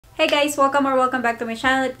Hey guys, welcome back to my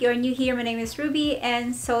channel. If you're new here, my name is Ruby,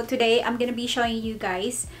 and so today I'm gonna be showing you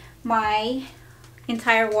guys my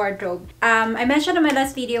entire wardrobe. I mentioned in my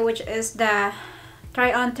last video, which is the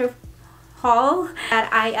try on thrift haul,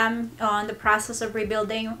 that I am on the process of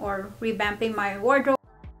rebuilding or revamping my wardrobe.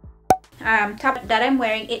 Top that I'm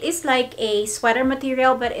wearing, it is like a sweater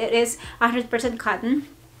material, but it is 100% cotton.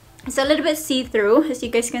 It's a little bit see-through, as you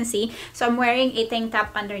guys can see. So I'm wearing a tank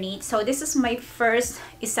top underneath. So this is my first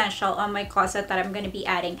essential on my closet that I'm going to be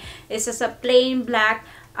adding. This is a plain black,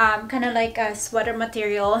 kind of like a sweater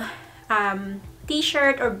material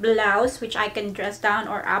t-shirt or blouse, which I can dress down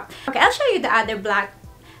or up. Okay, I'll show you the other black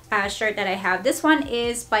shirt that I have. This one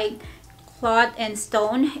is by Cloth and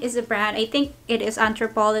Stone is a brand. I think it is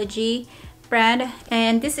Anthropology brand.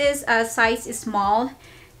 And this is a size small.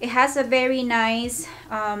 It has a very nice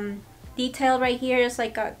detail right here. It's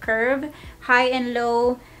like a curve, high and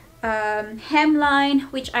low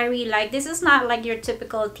hemline, which I really like. This is not like your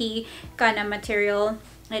typical tee kind of material.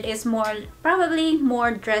 It is probably more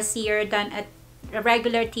dressier than a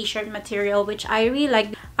regular t-shirt material, which I really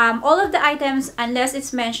like. All of the items, unless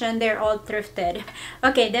it's mentioned, they're all thrifted.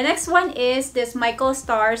 Okay, the next one is this Michael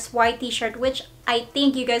Stars white t-shirt, which I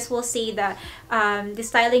think you guys will see the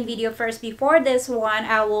styling video first. Before this one,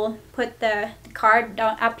 I will put the card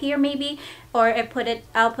down up here maybe, or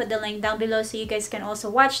I'll put the link down below so you guys can also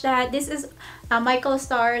watch that. This is Michael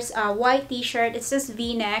Stars white t-shirt. It says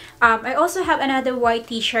v-neck. I also have another white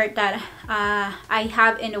t-shirt that I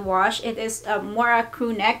have in the wash. It is more a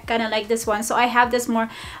crew neck, kind of like this one. So I have this more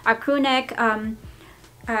a crew neck kind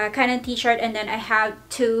of t-shirt, and then I have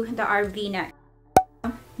the RV neck.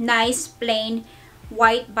 Nice plain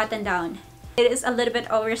white button down. It is a little bit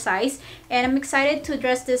oversized, and I'm excited to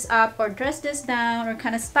dress this up or dress this down or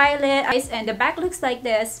kind of style it. And the back looks like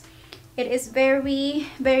this. It is very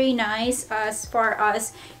nice. As far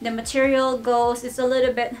as the material goes, it's a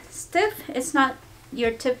little bit stiff. It's not your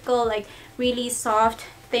typical like really soft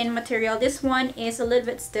thin material. This one is a little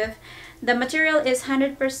bit stiff. The material is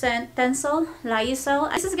 100% Tencel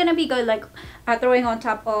lyocell. This is gonna be good like throwing on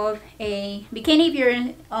top of a bikini if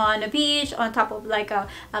you're on a beach, on top of like a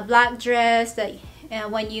black dress that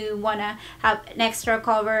when you wanna have an extra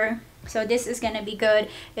cover. So this is gonna be good.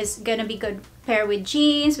 It's gonna be good pair with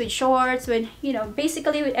jeans, with shorts, with, you know,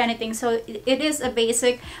 basically with anything. So it is a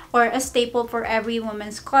basic or a staple for every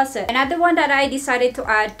woman's closet. Another one that I decided to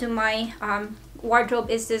add to my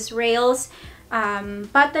wardrobe is this Rails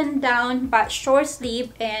button down but short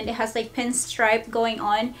sleeve, and it has like pinstripe going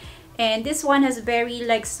on. And this one has very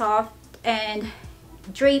like soft and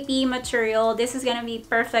drapey material. This is gonna be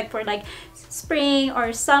perfect for like spring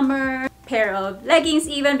or summer. Pair of leggings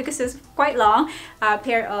even, because it's quite long.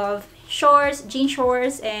 Pair of shorts, jean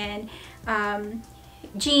shorts, and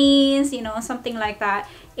jeans, you know, something like that.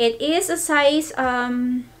 It is a size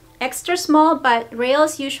extra small, but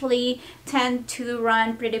Rails usually tend to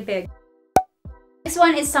run pretty big. This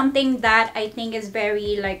one is something that I think is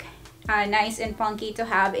very like nice and funky to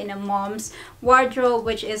have in a mom's wardrobe,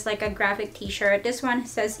 which is like a graphic t-shirt. This one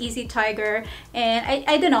says Easy Tiger, and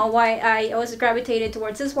I don't know why I was gravitated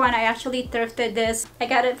towards this one. I actually thrifted this. I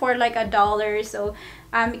got it for like $1, so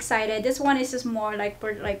I'm excited. This one is just more like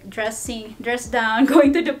for like dress down,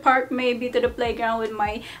 going to the park, maybe to the playground with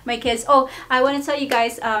my kids. Oh, I want to tell you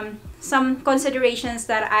guys some considerations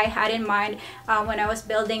that I had in mind when I was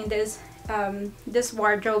building this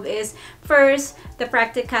wardrobe. Is first the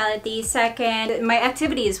practicality, second my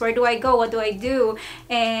activities, where do I go, what do I do,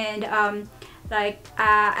 and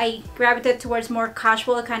I gravitated towards more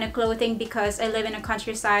casual kind of clothing because I live in a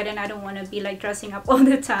countryside and I don't want to be like dressing up all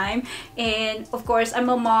the time. And of course I'm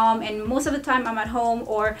a mom, and most of the time I'm at home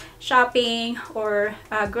or shopping or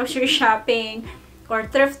grocery shopping or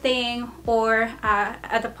thrifting or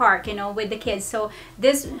at the park, you know, with the kids. So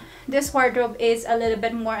this wardrobe is a little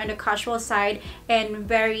bit more on the casual side and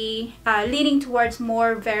very leaning towards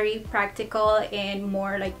more very practical and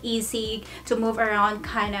more like easy to move around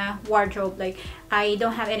kind of wardrobe. Like I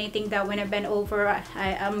don't have anything that when I bend over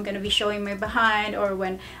I'm gonna be showing my behind, or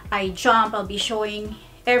when I jump I'll be showing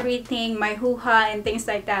everything, my hoo-ha and things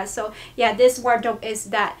like that. So yeah, this wardrobe is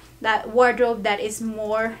that wardrobe that is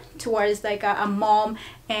more towards like a mom,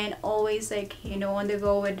 and always like, you know, on the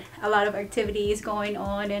go with a lot of activities going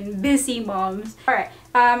on and busy moms. All right,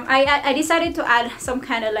 I decided to add some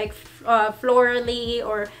kind of like florally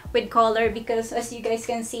or with color, because as you guys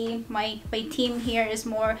can see, my theme here is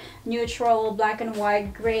more neutral, black and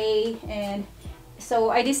white, gray, and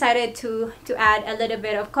so I decided to add a little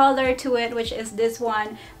bit of color to it, which is this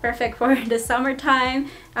one, perfect for the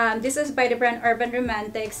summertime. This is by the brand Urban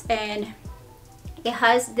Romantics, and it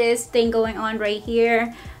has this thing going on right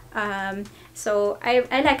here. So I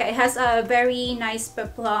like it. It has a very nice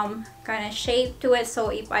peplum kind of shape to it, so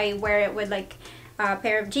if I wear it with like a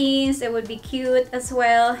pair of jeans, it would be cute as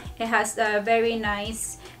well. It has a very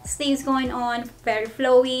nice sleeves going on, very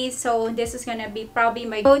flowy, so this is gonna be probably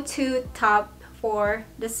my go-to top for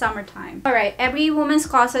the summertime. All right, every woman's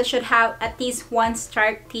closet should have at least one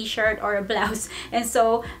striped t-shirt or a blouse, and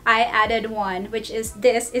so I added one, which is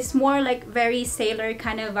this. It's more like very sailor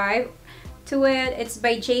kind of vibe to it. It's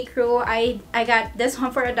by J. Crew. I got this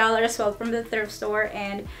one for $1 as well from the thrift store,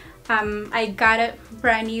 and I got it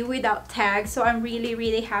brand new without tags, so I'm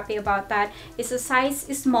really happy about that. It's a size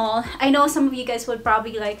small. I know some of you guys would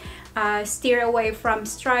probably like steer away from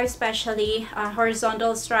stripes, especially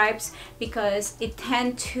horizontal stripes, because it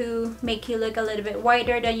tend to make you look a little bit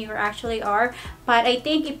wider than you actually are. But I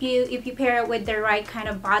think if you pair it with the right kind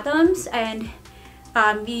of bottoms, and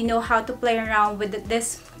you know how to play around with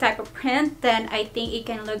this type of print, then I think it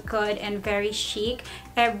can look good and very chic.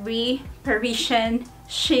 Every Parisian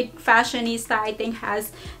chic fashionista I think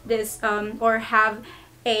has this or have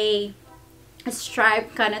a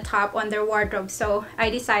stripe kind of top on their wardrobe, so I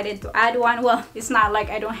decided to add one. Well, it's not like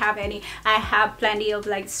I don't have any. I have plenty of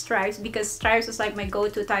like stripes, because stripes is like my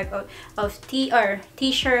go-to type of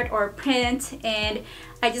t-shirt or print, and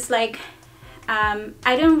I just like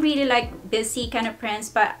I don't really like busy kind of prints,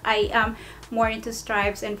 but I am more into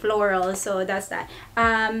stripes and florals, so that's that.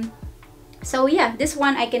 So yeah, this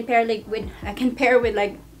one I can pair with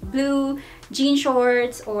like blue jean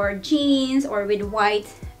shorts or jeans, or with white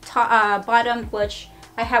bottom, which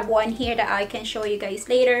I have one here that I can show you guys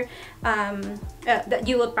later, that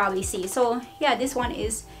you will probably see. So yeah, this one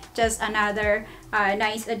is just another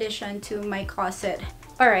nice addition to my closet.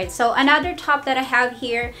 Alright, so another top that I have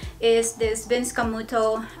here is this Vince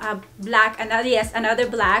Camuto black. Another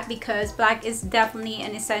black, because black is definitely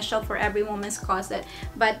an essential for every woman's closet.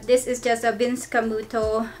 But this is just a Vince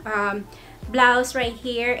Camuto blouse right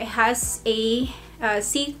here. It has a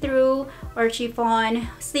see-through or chiffon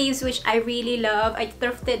sleeves, which I really love. I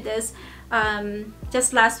thrifted this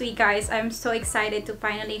just last week, guys. I'm so excited to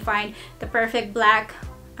finally find the perfect black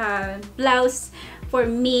blouse for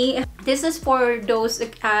me. This is for those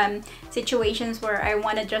situations where I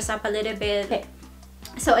want to dress up a little bit. Okay.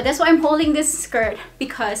 So that's why I'm holding this skirt,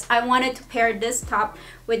 because I wanted to pair this top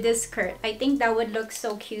with this skirt. I think that would look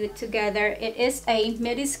so cute together. It is a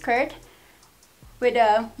midi skirt with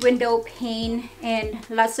a window pane and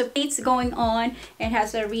lots of pleats going on. It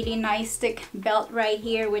has a really nice thick belt right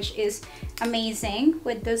here, which is amazing.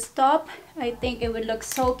 With this top, I think it would look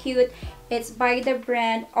so cute. It's by the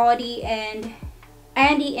brand Audie and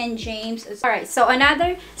Andy and James. Alright, so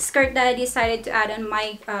another skirt that I decided to add on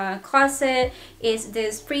my closet is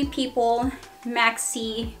this Free People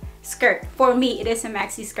maxi skirt. For me, it is a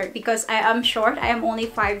maxi skirt because I am short. I am only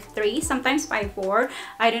 5'3", sometimes 5'4".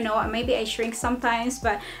 I don't know, maybe I shrink sometimes,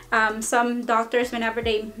 but some doctors, whenever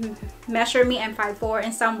they measure me, I'm 5'4",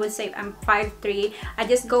 and some would say I'm 5'3". I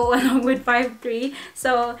just go along with 5'3".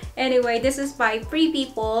 So anyway, this is by Free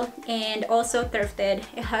People and also Thrifted.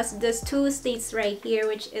 It has these two slits right here,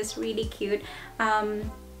 which is really cute.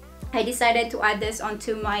 I decided to add this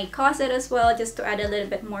onto my closet as well, just to add a little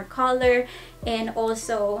bit more color, and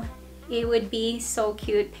also it would be so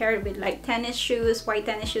cute paired with like tennis shoes, white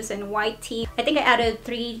tennis shoes, and white tee. I think I added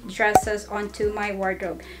 3 dresses onto my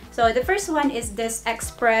wardrobe. So the first one is this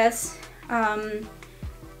Express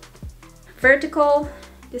vertical.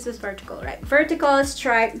 This is vertical, right? Vertical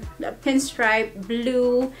stripe, pinstripe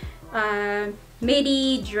blue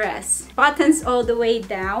midi dress, buttons all the way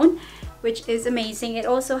down, which is amazing. It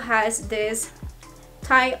also has this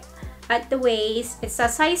tie at the waist. It's a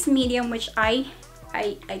size medium, which I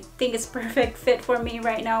think is perfect fit for me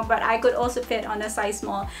right now, but I could also fit on a size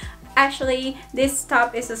small. Actually, this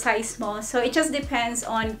top is a size small, so it just depends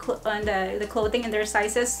on the clothing and their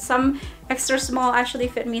sizes. Some extra small actually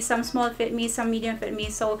fit me, some small fit me, some medium fit me.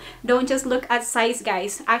 So don't just look at size,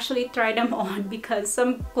 guys. Actually try them on, because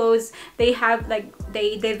some clothes, they have like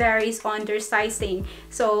they varies on their sizing.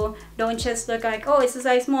 So don't just look like, oh, it's a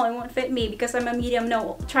size small, it won't fit me because I'm a medium.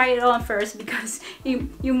 No, try it on first, because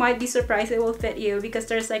you might be surprised it will fit you, because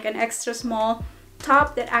there's like an extra small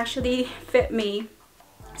top that actually fit me.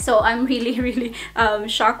 So I'm really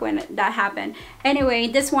shocked when that happened. Anyway,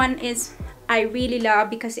 this one is I really love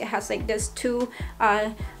because it has like this 2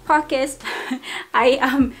 pockets. I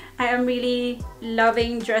am really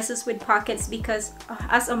loving dresses with pockets, because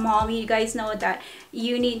as a mom, you guys know that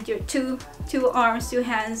you need your two arms, 2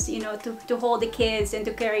 hands, you know, to hold the kids and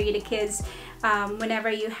to carry the kids whenever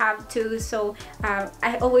you have to. So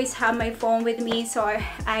I always have my phone with me, so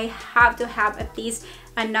I have to have at least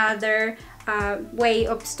another way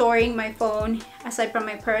of storing my phone aside from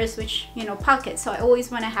my purse, which, you know, pockets. So I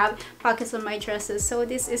always want to have pockets on my dresses. So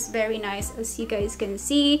this is very nice. As you guys can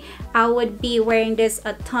see, I would be wearing this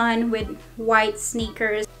a ton with white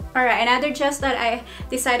sneakers. All right, another dress that I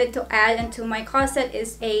decided to add into my closet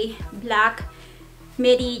is a black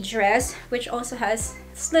midi dress, which also has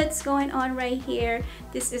slits going on right here.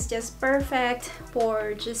 This is just perfect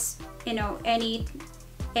for just, you know, any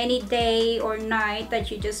day or night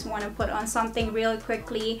that you just want to put on something really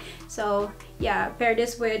quickly. So yeah, pair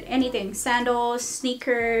this with anything, sandals,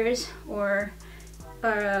 sneakers, or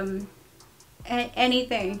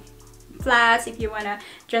anything, flats. If you want to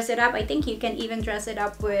dress it up, I think you can even dress it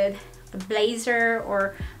up with a blazer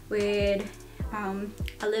or with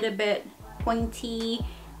a little bit pointy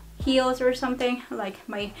heels or something. Like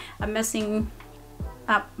I'm messing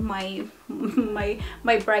up my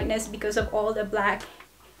brightness because of all the black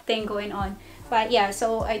thing going on. But yeah,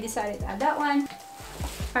 so I decided to add that one.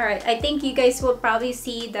 All right, I think you guys will probably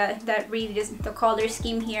see that really the color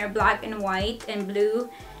scheme here, black and white and blue,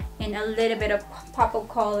 and a little bit of pop of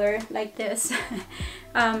color like this.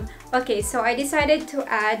 Okay, so I decided to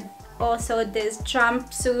add also this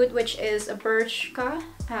jumpsuit, which is a Bershka.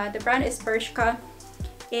 The brand is Bershka.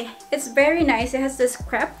 It's very nice. It has this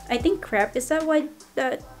crepe. I think crepe, is that what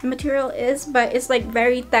the material is? But it's like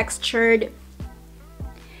very textured,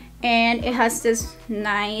 and it has this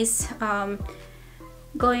nice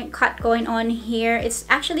cut going on here. It's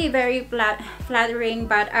actually very flattering,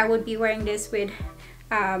 but I would be wearing this with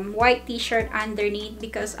white t-shirt underneath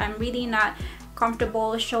because I'm really not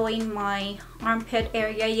comfortable showing my armpit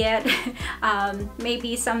area yet.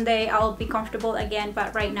 Maybe someday I'll be comfortable again,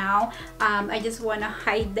 but right now I just want to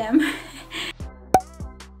hide them.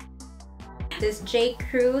 This J.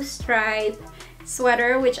 Crew stripe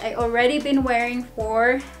sweater, which I already been wearing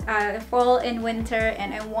for fall and winter,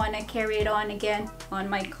 and I want to carry it on again on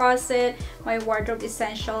my closet, my wardrobe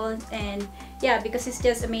essential. And yeah, because it's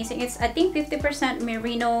just amazing. It's, I think, 50%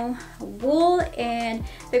 merino wool and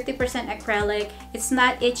 50% acrylic. It's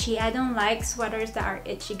not itchy. I don't like sweaters that are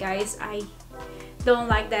itchy, guys. I don't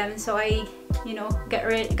like them, so I, you know, got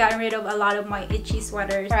rid of a lot of my itchy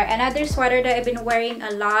sweaters. All right, another sweater that I've been wearing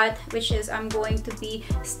a lot, which is I'm going to be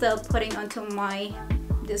still putting onto my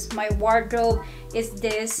wardrobe, is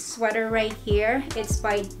this sweater right here. It's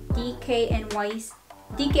by DKNY,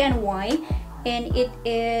 and it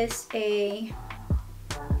is a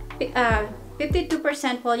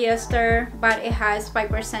 52% polyester, but it has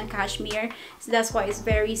 5% cashmere, so that's why it's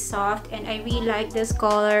very soft. And I really like this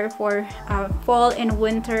color for fall and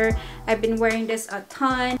winter. I've been wearing this a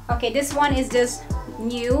ton. Okay, this one is just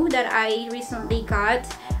new that I recently got.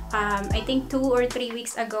 I think 2 or 3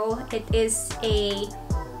 weeks ago. It is a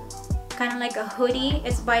kind of like a hoodie.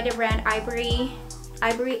 It's by the brand Ivory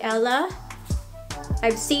Ella.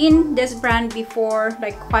 I've seen this brand before,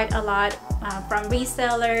 like quite a lot, from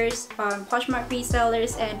resellers, Poshmark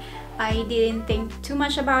resellers, and I didn't think too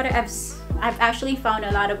much about it. I've actually found a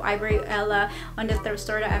lot of Ivory Ella on the thrift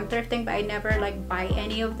store that I'm thrifting, but I never like buy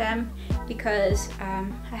any of them because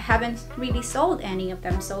I haven't really sold any of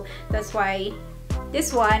them. So that's why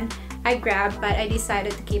this one I grabbed, but I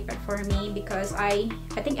decided to keep it for me because I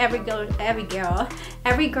think every girl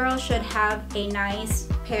should have a nice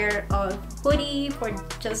pair of hoodie for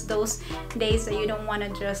just those days that you don't want to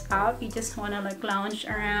dress up. You just want to like lounge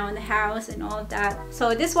around the house and all of that.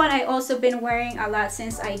 So this one I also been wearing a lot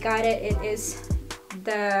since I got it. It's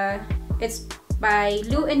by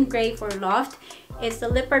Lou and Gray for Loft. It's the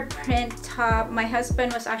leopard print top. My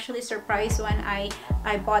husband was actually surprised when I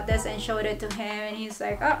bought this and showed it to him, and he's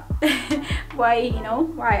like, oh, why, you know,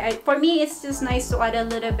 why? For me, it's just nice to add a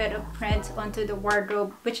little bit of print onto the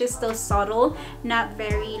wardrobe, which is still subtle, not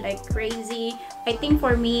very like crazy. I think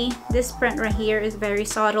for me, this print right here is very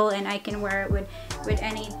subtle, and I can wear it with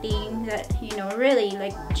anything that, you know, really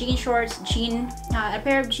like jean shorts, a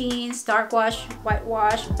pair of jeans, dark wash, white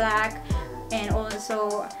wash, black, and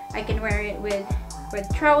also I can wear it with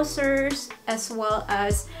trousers as well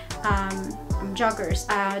as joggers.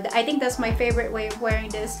 I think that's my favorite way of wearing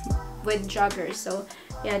this, with joggers. So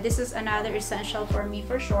yeah, this is another essential for me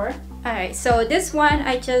for sure. Alright, so this one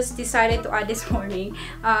I just decided to add this morning.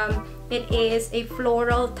 It is a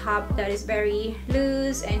floral top that is very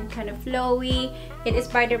loose and kind of flowy. It is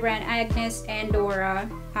by the brand Agnes and Dora.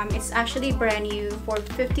 It's actually brand new for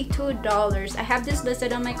 $52. I have this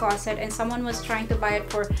listed on my closet and someone was trying to buy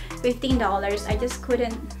it for $15. I just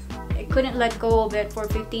couldn't let go of it for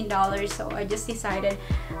 $15, so I just decided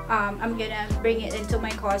I'm gonna bring it into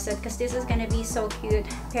my closet because this is gonna be so cute,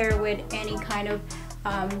 pair with any kind of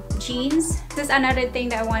jeans. This is another thing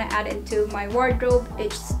that I want to add into my wardrobe.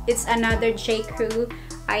 It's another J. Crew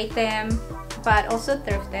item, but also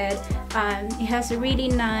thrifted. It has a really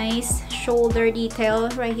nice shoulder detail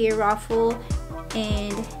right here, ruffle,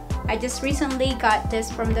 and I just recently got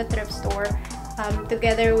this from the thrift store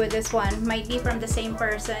together with this one. Might be from the same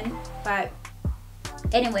person, but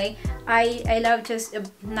anyway, I love just a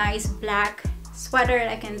nice black sweater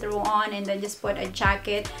I can throw on and then just put a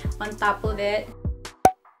jacket on top of it.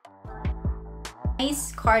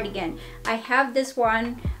 Nice cardigan. I have this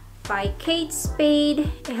one by Kate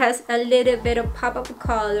Spade. It has a little bit of pop-up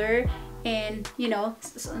color, and you know,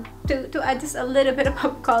 to add just a little bit of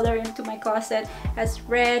pop color into my closet. Has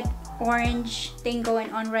red, orange thing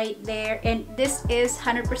going on right there, and this is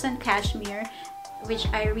 100% cashmere, which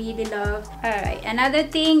I really love. Alright, another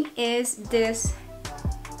thing is this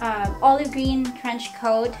olive green trench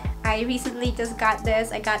coat. I recently just got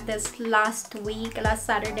this. I got this last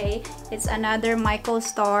Saturday. It's another Michael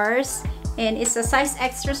Stars, and it's a size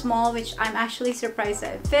extra small, which I'm actually surprised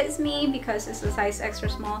that it fits me because it's a size extra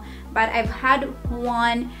small. But I've had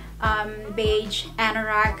one beige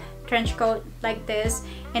anorak trench coat like this,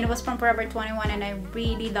 and it was from Forever 21, and I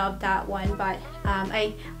really loved that one. But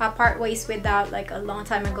I part ways with that like a long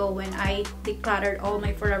time ago when I decluttered all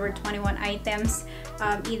my Forever 21 items.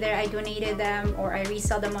 Either I donated them or I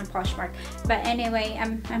resell them on Poshmark. But anyway,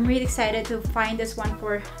 I'm really excited to find this one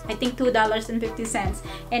for I think $2.50,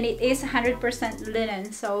 and it is 100%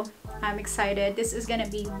 linen, so I'm excited. This is gonna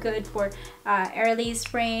be good for early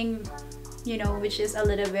spring, you know, which is a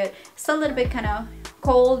little bit kind of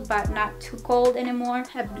cold, but not too cold anymore.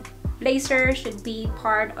 A blazer should be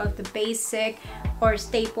part of the basic or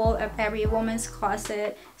staple of every woman's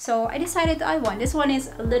closet, so I decided to add one. This one is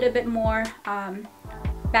a little bit more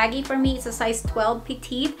baggy for me. It's a size 12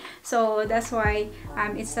 petite, so that's why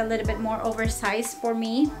it's a little bit more oversized for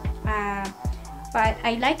me. But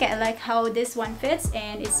I like it. I like how this one fits,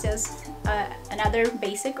 and it's just another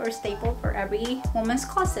basic or staple for every woman's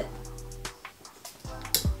closet.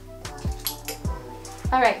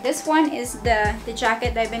 Alright, this one is the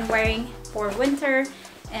jacket that I've been wearing for winter,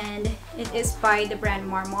 and it is by the brand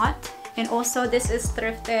Marmot. And also this is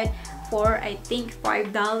thrifted for I think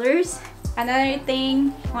 $5. Another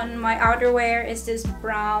thing on my outerwear is this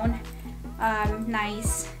brown,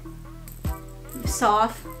 nice,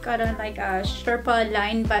 soft, got a like a Sherpa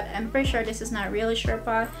line, but I'm pretty sure this is not really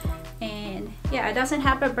Sherpa. And yeah, it doesn't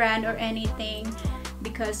have a brand or anything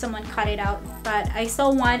because someone cut it out, but I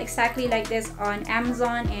saw one exactly like this on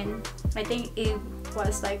Amazon, and I think it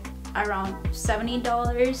was like around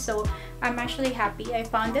 $70, so I'm actually happy I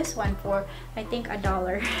found this one for I think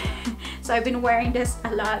 $1. So I've been wearing this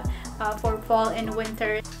a lot for fall and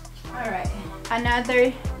winter. Alright,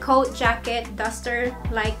 another coat, jacket, duster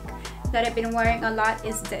like that I've been wearing a lot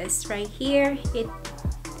is this right here.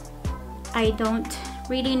 I don't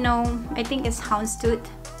really know, I think it's houndstooth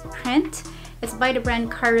print. It's by the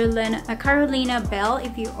brand Carolina Bell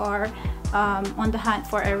if you are on the hunt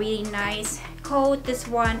for a really nice coat. This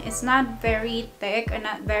one is not very thick or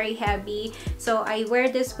not very heavy, so I wear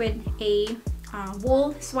this with a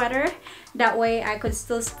wool sweater. That way I could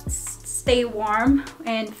still stay warm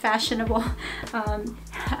and fashionable.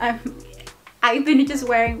 I've been just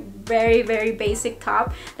wearing very basic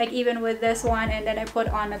top, like even with this one, and then I put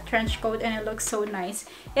on a trench coat and it looks so nice.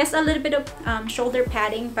 It's a little bit of shoulder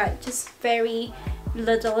padding, but just very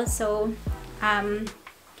little, so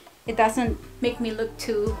it doesn't make me look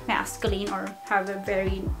too masculine or have a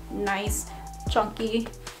very nice chunky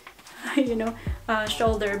you know,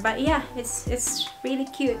 shoulder. But yeah, it's really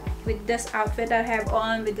cute with this outfit that I have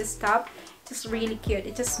on with this top. Just really cute.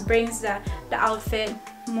 It just brings the outfit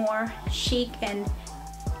more chic and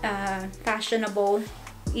fashionable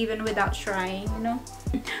even without trying, you know.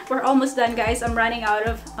 We're almost done, guys. I'm running out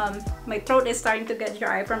of my throat is starting to get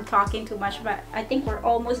dry from talking too much, but I think we're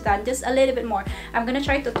almost done. Just a little bit more. I'm gonna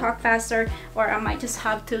try to talk faster, or I might just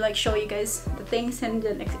have to like show you guys the things and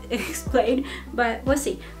then explain, but we'll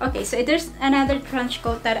see. Okay, so there's another trench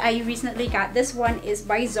coat that I recently got. This one is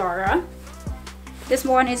by Zara. This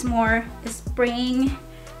one is more spring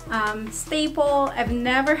staple. I've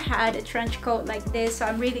never had a trench coat like this, so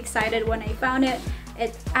I'm really excited when I found it.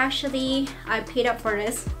 It actually, I paid up for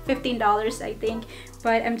this $15 I think,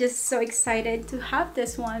 but I'm just so excited to have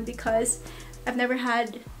this one because I've never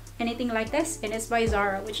had anything like this, and it's by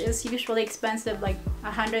Zara, which is usually expensive, like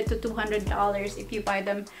 $100 to $200 if you buy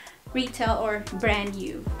them retail or brand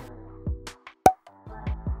new.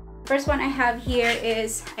 First one I have here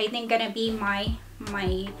is I think gonna be my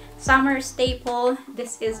summer staple.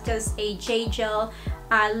 This is just a J-gel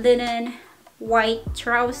linen white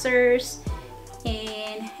trousers, and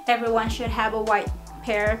everyone should have a white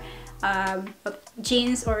pair of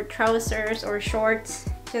jeans or trousers or shorts,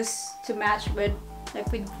 just to match with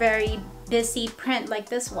very busy print like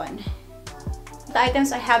this one. The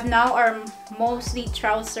items I have now are mostly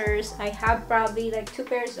trousers. I have probably like 2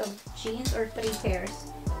 pairs of jeans or 3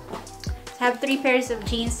 pairs. I have 3 pairs of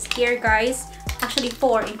jeans here, guys. Actually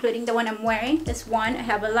 4, including the one I'm wearing. This one, I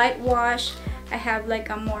have a light wash, I have like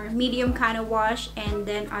a more medium kind of wash, and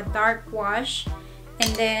then a dark wash,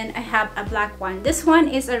 and then I have a black one. This one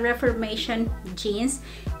is a Reformation jeans.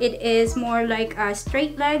 It is more like a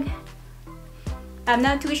straight leg. I'm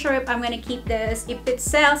not too sure if I'm gonna keep this. If it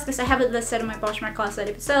sells, because I have it listed in my Poshmark closet,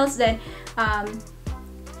 if it sells, then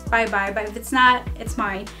bye-bye. But if it's not, it's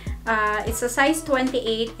mine. It's a size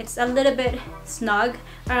 28. It's a little bit snug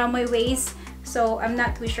around my waist, so I'm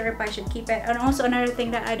not too sure if I should keep it. And also another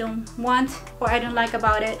thing that I don't want or I don't like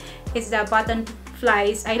about it is the button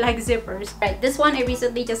flies. I like zippers. Right, this one I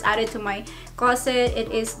recently just added to my closet.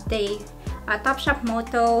 It is the Topshop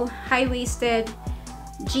Moto high-waisted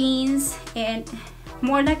jeans, and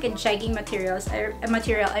more like a jegging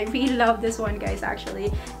material. I really love this one, guys.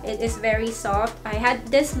 Actually, it is very soft. I had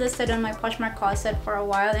this listed on my Poshmark closet for a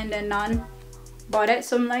while, and then none bought it,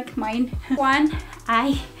 so I'm like, mine. One,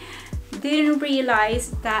 I didn't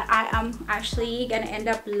realize that I am actually gonna end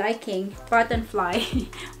up liking button fly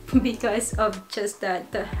because of just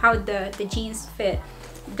how the jeans fit.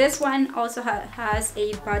 This one also has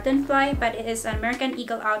a button fly, but it is an American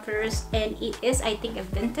Eagle Outfitters, and it is, I think, a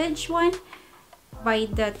vintage one. By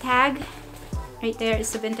the tag right there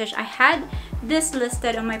is the vintage. I had this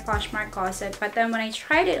listed on my Poshmark closet, but then when I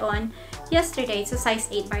tried it on yesterday, it's a size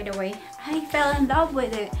 8 by the way, I fell in love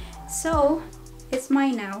with it, so it's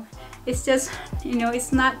mine now. It's just, you know,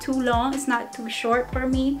 it's not too long, it's not too short for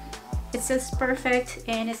me, it's just perfect,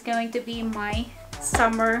 and it's going to be my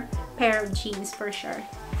summer pair of jeans for sure.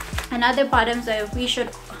 Another bottoms that we should,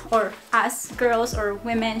 or us girls or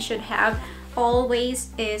women should have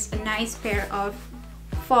always, is a nice pair of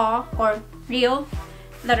faux or real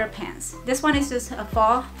leather pants. This one is just a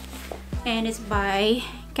faux, and it's by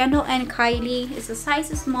Kendall and Kylie. It's a size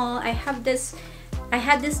small. I had this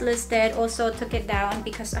listed, also took it down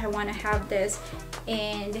because I want to have this,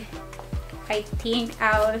 and I think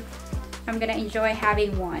I'm gonna enjoy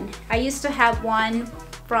having one. I used to have one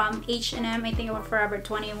from H&M, I think it was Forever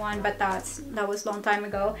 21, but that was a long time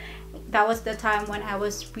ago. That was the time when I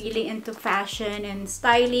was really into fashion and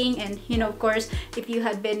styling, and you know, of course, if you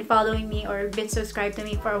had been following me or been subscribed to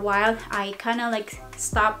me for a while, I kind of like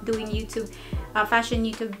stopped doing YouTube fashion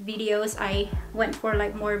YouTube videos. I went for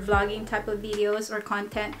like more vlogging type of videos or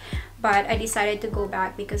content, but I decided to go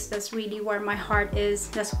back because that's really where my heart is.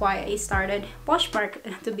 That's why I started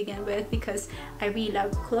Poshmark to begin with, because I really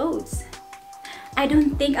love clothes. I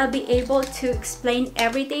don't think I'll be able to explain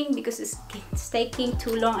everything because it's taking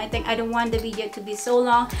too long. I think I don't want the video to be so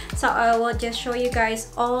long, so I will just show you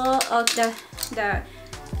guys all of the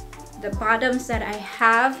bottoms that I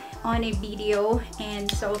have on a video,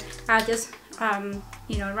 and so I'll just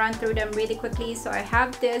you know, run through them really quickly. So I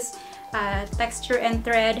have this texture and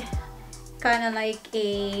thread, kind of like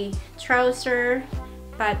a trouser,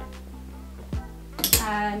 but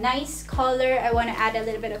nice color. I want to add a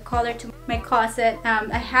little bit of color to my closet.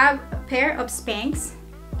 I have a pair of Spanx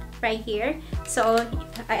right here. So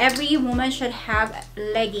every woman should have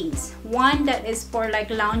leggings. One that is for like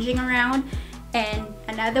lounging around, and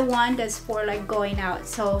another one that's for like going out.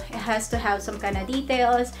 So it has to have some kind of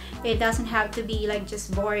details. It doesn't have to be like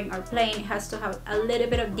just boring or plain. It has to have a little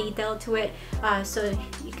bit of detail to it, so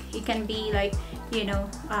it can be like, you know,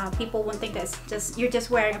 people won't think that's just you're just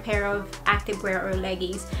wearing a pair of activewear or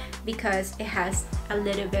leggings, because it has a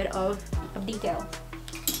little bit of detail.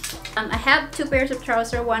 I have 2 pairs of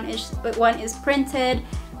trousers. One is printed,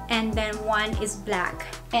 and then one is black.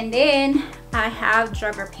 And then I have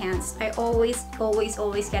jogger pants. I always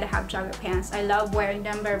gotta have jogger pants. I love wearing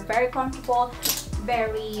them. They're very comfortable,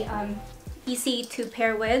 very easy to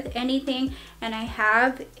pair with anything. And I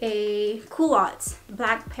have a culottes,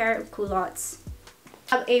 black pair of culottes.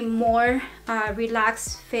 I have a more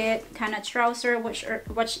relaxed fit kind of trouser, which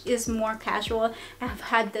is more casual. I've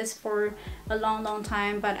had this for a long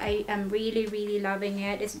time, but I am really loving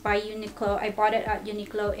it. It's by Uniqlo. I bought it at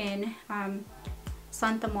Uniqlo in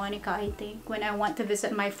Santa Monica, I think, when I went to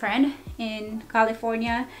visit my friend in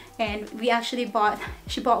California, and we actually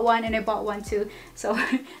she bought one and I bought one too, so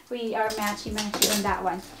we are matchy on that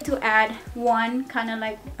one. To add one kind of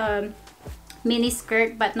like mini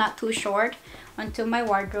skirt, but not too short, onto my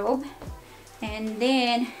wardrobe. And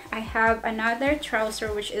then I have another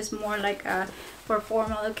trouser, which is more like for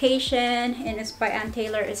formal occasion, and it's by Ann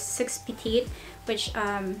Taylor. It's 6 petite, which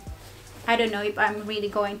I don't know if I'm really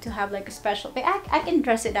going to have like a special, but I can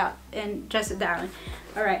dress it up and dress it down.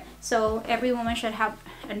 All right, so every woman should have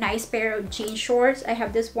a nice pair of jean shorts. I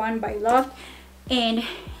have this one by Love, and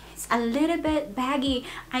it's a little bit baggy.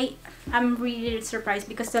 I'm really surprised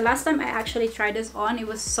because the last time I actually tried this on, it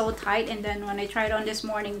was so tight, and then when I tried on this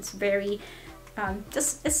morning, it's very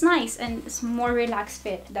just, it's nice and it's more relaxed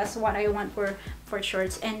fit. That's what I want for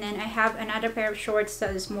shorts. And then I have another pair of shorts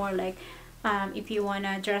that is more like if you want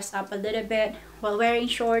to dress up a little bit while wearing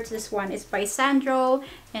shorts. This one is by Sandro,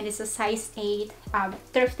 and it's a size 8.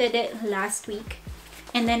 Thrifted it last week.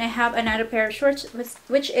 And then I have another pair of shorts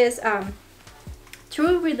which is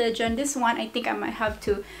True Religion. This one I think I might have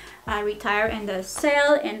to retire in the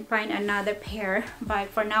sale and find another pair, but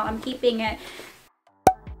for now I'm keeping it.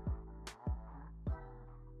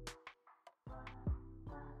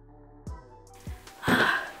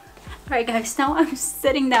 Alright guys, now I'm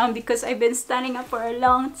sitting down because I've been standing up for a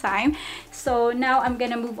long time. So now I'm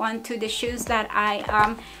gonna move on to the shoes that I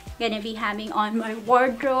am gonna be having on my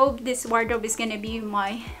wardrobe. This wardrobe is gonna be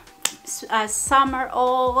my summer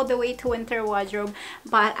all the way to winter wardrobe,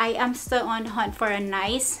 but I am still on the hunt for a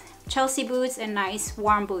nice Chelsea boots and nice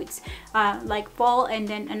warm boots, like fall, and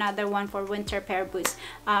then another one for winter pair of boots.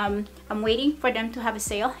 I'm waiting for them to have a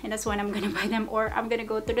sale, and that's when I'm gonna buy them, or I'm gonna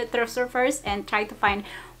go to the thrift store first and try to find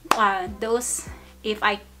those. If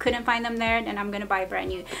I couldn't find them there, then I'm gonna buy brand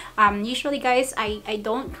new. Usually guys, I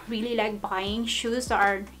don't really like buying shoes that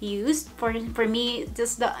are used. For me,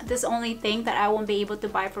 this only thing that I won't be able to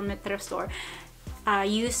buy from the thrift store,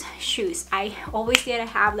 used shoes. I always gotta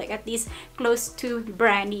have like at least close to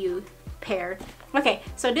brand new pair. Okay,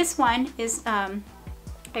 so this one is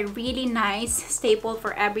a really nice staple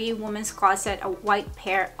for every woman's closet, a white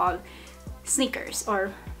pair of sneakers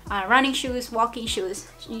or running shoes, walking shoes.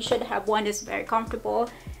 You should have one that's very comfortable.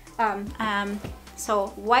 So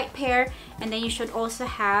white pair, and then you should also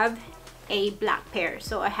have a black pair.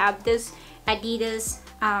 So I have this Adidas,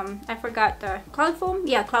 I forgot the Cloud Foam.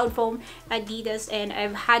 Yeah, Cloud Foam Adidas, and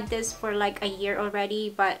I've had this for like a year already,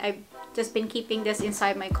 but I've just been keeping this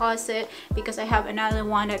inside my closet because I have another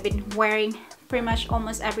one I've been wearing pretty much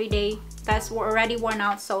almost every day that's already worn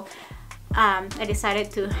out. So I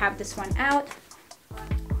decided to have this one out.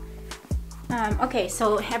 Okay,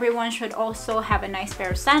 so everyone should also have a nice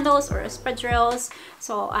pair of sandals or espadrilles.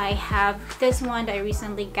 So I have this one that I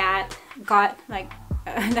recently got like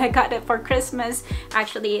I got it for Christmas.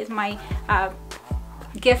 Actually, it's my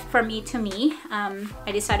gift from me to me.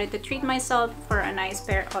 I decided to treat myself for a nice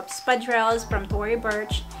pair of espadrilles from Tory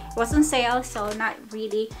Burch. It was on sale, so not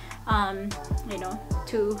really you know,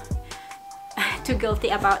 too guilty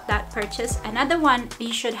about that purchase. Another one,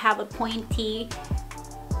 you should have a pointy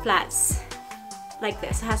flats like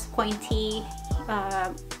this. It has pointy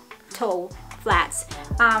toe flats.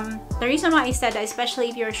 The reason why I said that, especially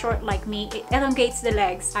if you're short like me, it elongates the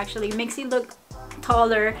legs. Actually makes you look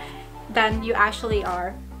taller than you actually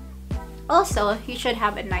are. Also, you should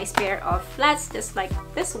have a nice pair of flats just like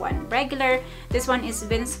this one, regular. This one is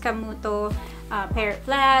Vince Camuto pair of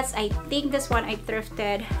flats. I think this one I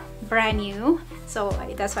thrifted brand new, so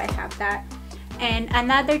that's why I have that. And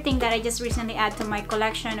another thing that I just recently added to my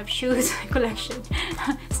collection of shoes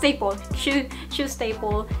staple shoe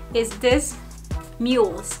staple is this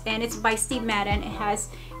Mules, and it's by Steve Madden. It has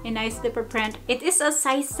a nice zipper print. It is a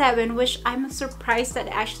size 7, which I'm surprised that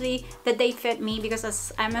actually that they fit me,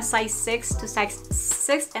 because I'm a size 6 to size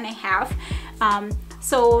 6.5.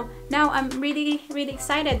 So now I'm really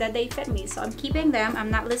excited that they fit me, so I'm keeping them. I'm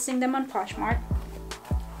not listing them on Poshmark.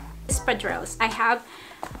 Espadrilles, I have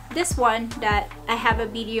this one that I have a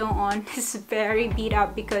video on. It's very beat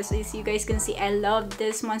up because, as you guys can see, I love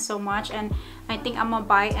this one so much, and I think I'm gonna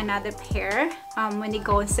buy another pair when they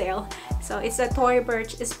go on sale. So it's a Tory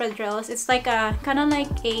Burch espadrilles. It's like a kind of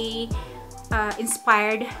like a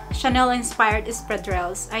inspired Chanel inspired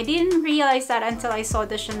espadrilles. I didn't realize that until I saw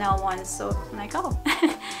the Chanel one, so I'm like, oh.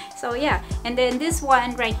 So yeah, and then this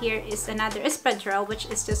one right here is another espadrille, which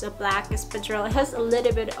is just a black espadrille. It has a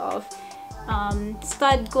little bit of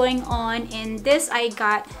stud going on, and this I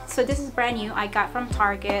got, so this is brand new. I got from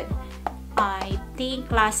Target, I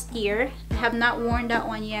think last year. I have not worn that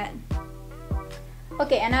one yet.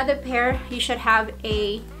 Okay, another pair, you should have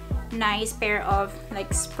a nice pair of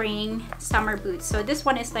like spring summer boots. So this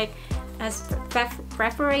one is like as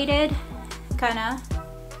perforated kind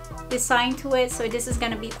of design to it, so this is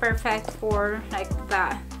gonna be perfect for like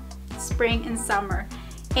the spring and summer.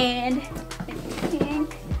 And I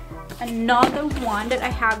think another one that I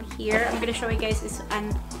have here, I'm gonna show you guys,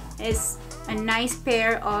 is a nice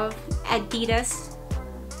pair of Adidas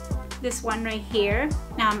this one right here.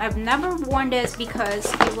 I've never worn this because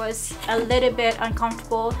it was a little bit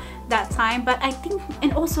uncomfortable that time, but I think,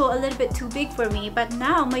 and also a little bit too big for me. But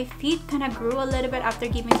now my feet kind of grew a little bit after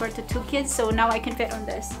giving birth to 2 kids, so now I can fit on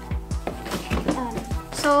this.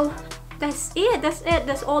 So that's it.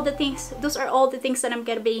 That's all the things. Those are all the things that I'm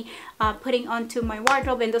gonna be putting onto my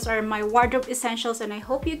wardrobe, and those are my wardrobe essentials. And I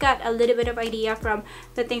hope you got a little bit of idea from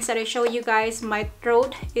the things that I showed you guys. My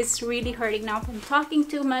throat is really hurting now from talking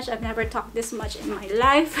too much. I've never talked this much in my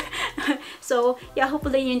life. So yeah,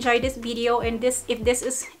 hopefully you enjoyed this video, and if this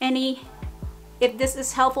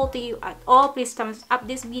is helpful to you at all, please thumbs up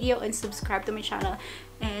this video and subscribe to my channel,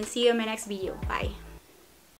 and see you in my next video. Bye.